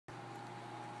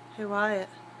Hey, Wyatt.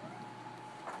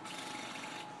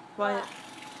 Wyatt.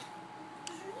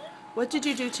 What did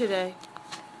you do today?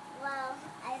 Well,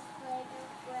 I played with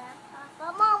Grandpa.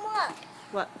 But Mom, look.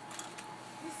 What?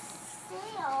 The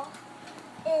sail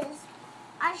is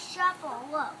a shovel.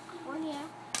 Look. One here.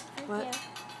 Right What? there.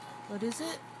 What is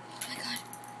it? Oh my God.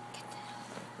 Get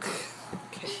that.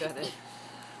 Okay, got it.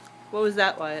 What was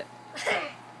that, Wyatt?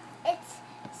 It's,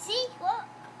 see, look.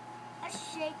 A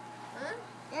shape. Huh?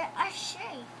 Yeah, a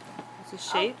shape. It's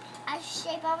a shape? Oh, a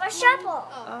shape of a shovel.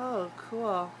 Oh,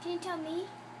 cool. Can you tell me?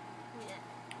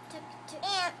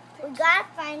 And we gotta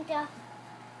find the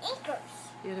anchors.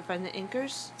 You gotta find the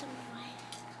anchors?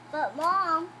 But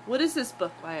Mom, What is this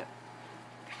book, Wyatt?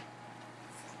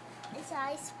 it's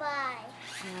I Spy.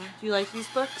 Yeah. Do you like these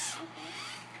books?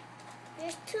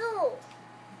 There's two.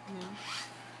 Yeah.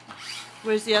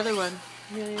 Where's the other one?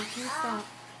 Amelia, can you stop?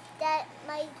 That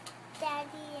my daddy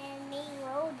and me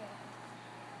wrote it.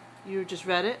 You just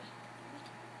read it?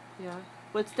 Yeah.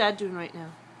 What's Dad doing right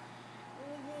now?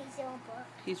 Reading his own book.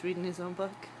 He's reading his own book.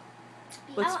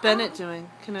 What's Bennett doing?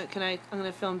 I'm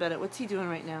gonna film Bennett. What's he doing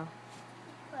right now?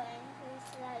 Playing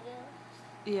his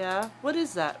Legos. Yeah. What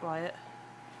is that, Wyatt?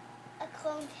 A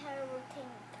clone turbo tank.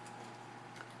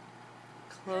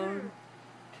 Clone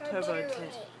turbo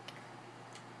tank.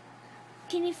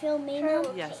 Can you film me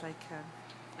now? Yes, I can.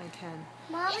 I can.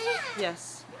 Mommy?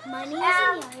 Yes. My name is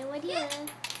Amelia. What are you doing?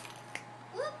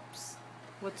 Whoops.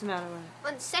 What's the matter with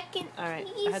it? 1 second. All right.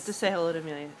 Please. I have to say hello to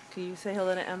Amelia. Can you say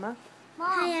hello to Emma? Mom.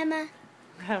 Hi, Emma.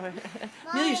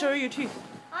 Amelia, show her your teeth.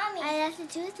 Mommy. I have to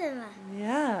tooth Emma.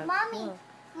 Yeah. Mommy. Cool.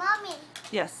 Mommy.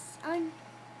 Yes.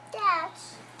 Dad,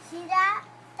 see that?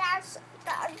 That's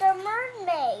the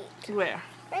mermaid. Where?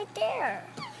 Right there.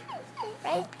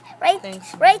 Right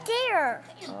Thanks. right there.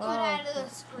 Oh. Put out of the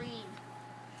screen.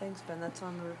 Thanks, Ben. That's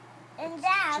on the. And It's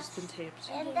that's just been taped.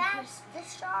 and that's the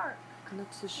shark. And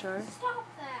that's the shark. Stop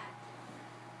that.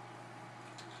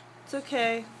 It's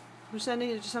okay. We're sending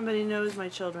it to somebody who knows my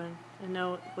children and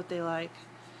know what they like.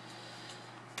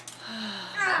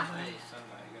 Right.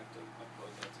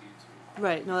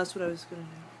 Right. No, that's what I was gonna do.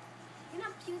 You're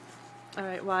not cute. All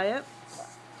right, Wyatt.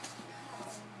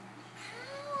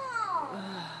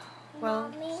 Well,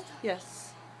 Mommy,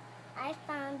 yes. I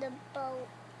found a boat.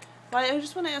 Wyatt, I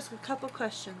just want to ask a couple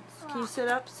questions. Can you sit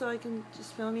up so I can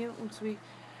just film you once we?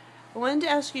 I wanted to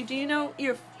ask you. Do you know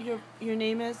your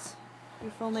name is?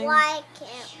 Your full name? Why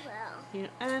can't well?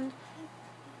 And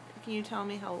can you tell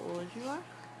me how old you are?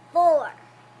 4.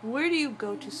 Where do you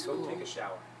go to school? Go take a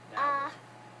shower. Now.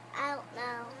 I don't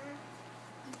know.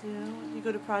 You know, you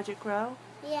go to Project Grow.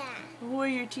 Yeah. Who are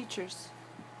your teachers?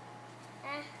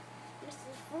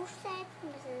 Mrs. Fuchsek,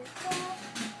 Mrs. Dole,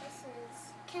 Mrs.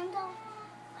 Kendall,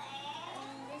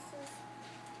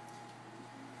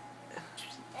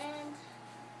 and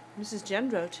Mrs.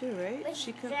 Gendro too, right?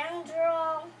 Mrs.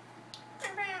 Gendro.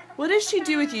 What does she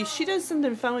do with you? She does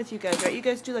something fun with you guys, right? You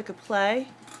guys do like a play.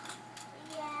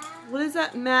 Yeah. What is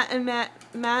that? Matt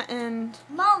and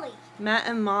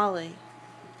Molly.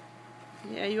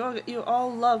 Yeah, you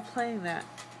all love playing that.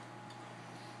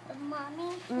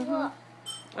 Mommy, Mhm. look.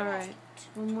 All right.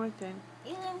 One more thing.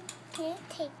 Can you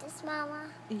take this, Mama?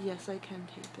 Yes, I can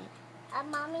tape it.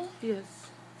 Mommy, Yes.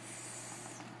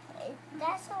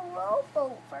 that's a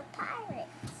rowboat for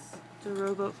pirates. The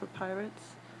rowboat for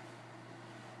pirates.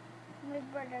 My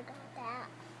brother got that.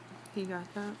 He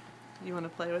got that. You want to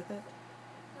play with it?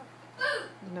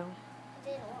 No.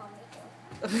 He didn't want me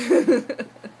to.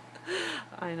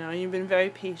 I know, you've been very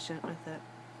patient with it.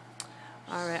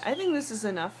 Alright, I think this is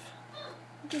enough.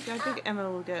 I think Emma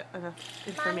will get enough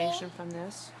information from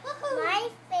this. My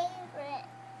favorite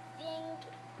thing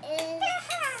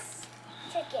is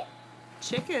chicken.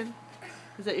 Chicken?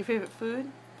 Is that your favorite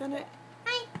food, Bennett?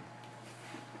 Hi.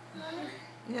 Mommy.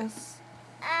 Yes.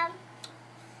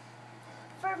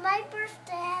 For my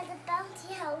birthday, I had a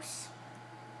bouncy house.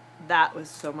 That was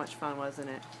so much fun, wasn't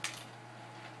it?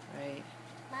 Right.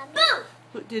 Mommy.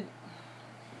 Who did?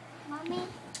 Mommy.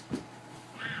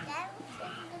 That was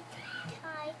in the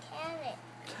Titanic.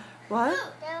 What?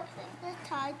 That was in the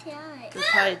Titanic. The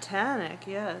Titanic,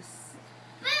 yes.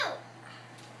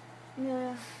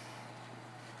 Yeah.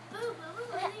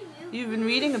 You've been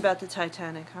reading about the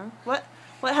Titanic, huh? What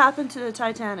happened to the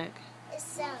Titanic? It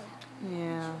sunk.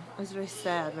 Yeah, it was very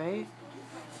sad, right?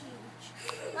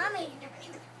 Mommy,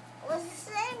 what's it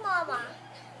say, Mama?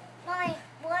 Mommy,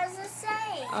 what does it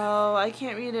say? Oh, I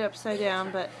can't read it upside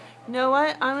down, but you know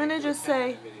what? I'm gonna just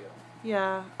say,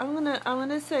 yeah, I'm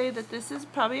gonna say that this is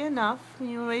probably enough. Can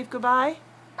you wave goodbye?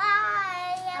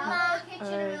 Bye, Emma. Kitchen,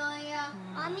 Alright. Amelia.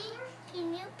 Mommy,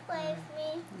 can you play with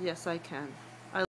me? Yes, I can.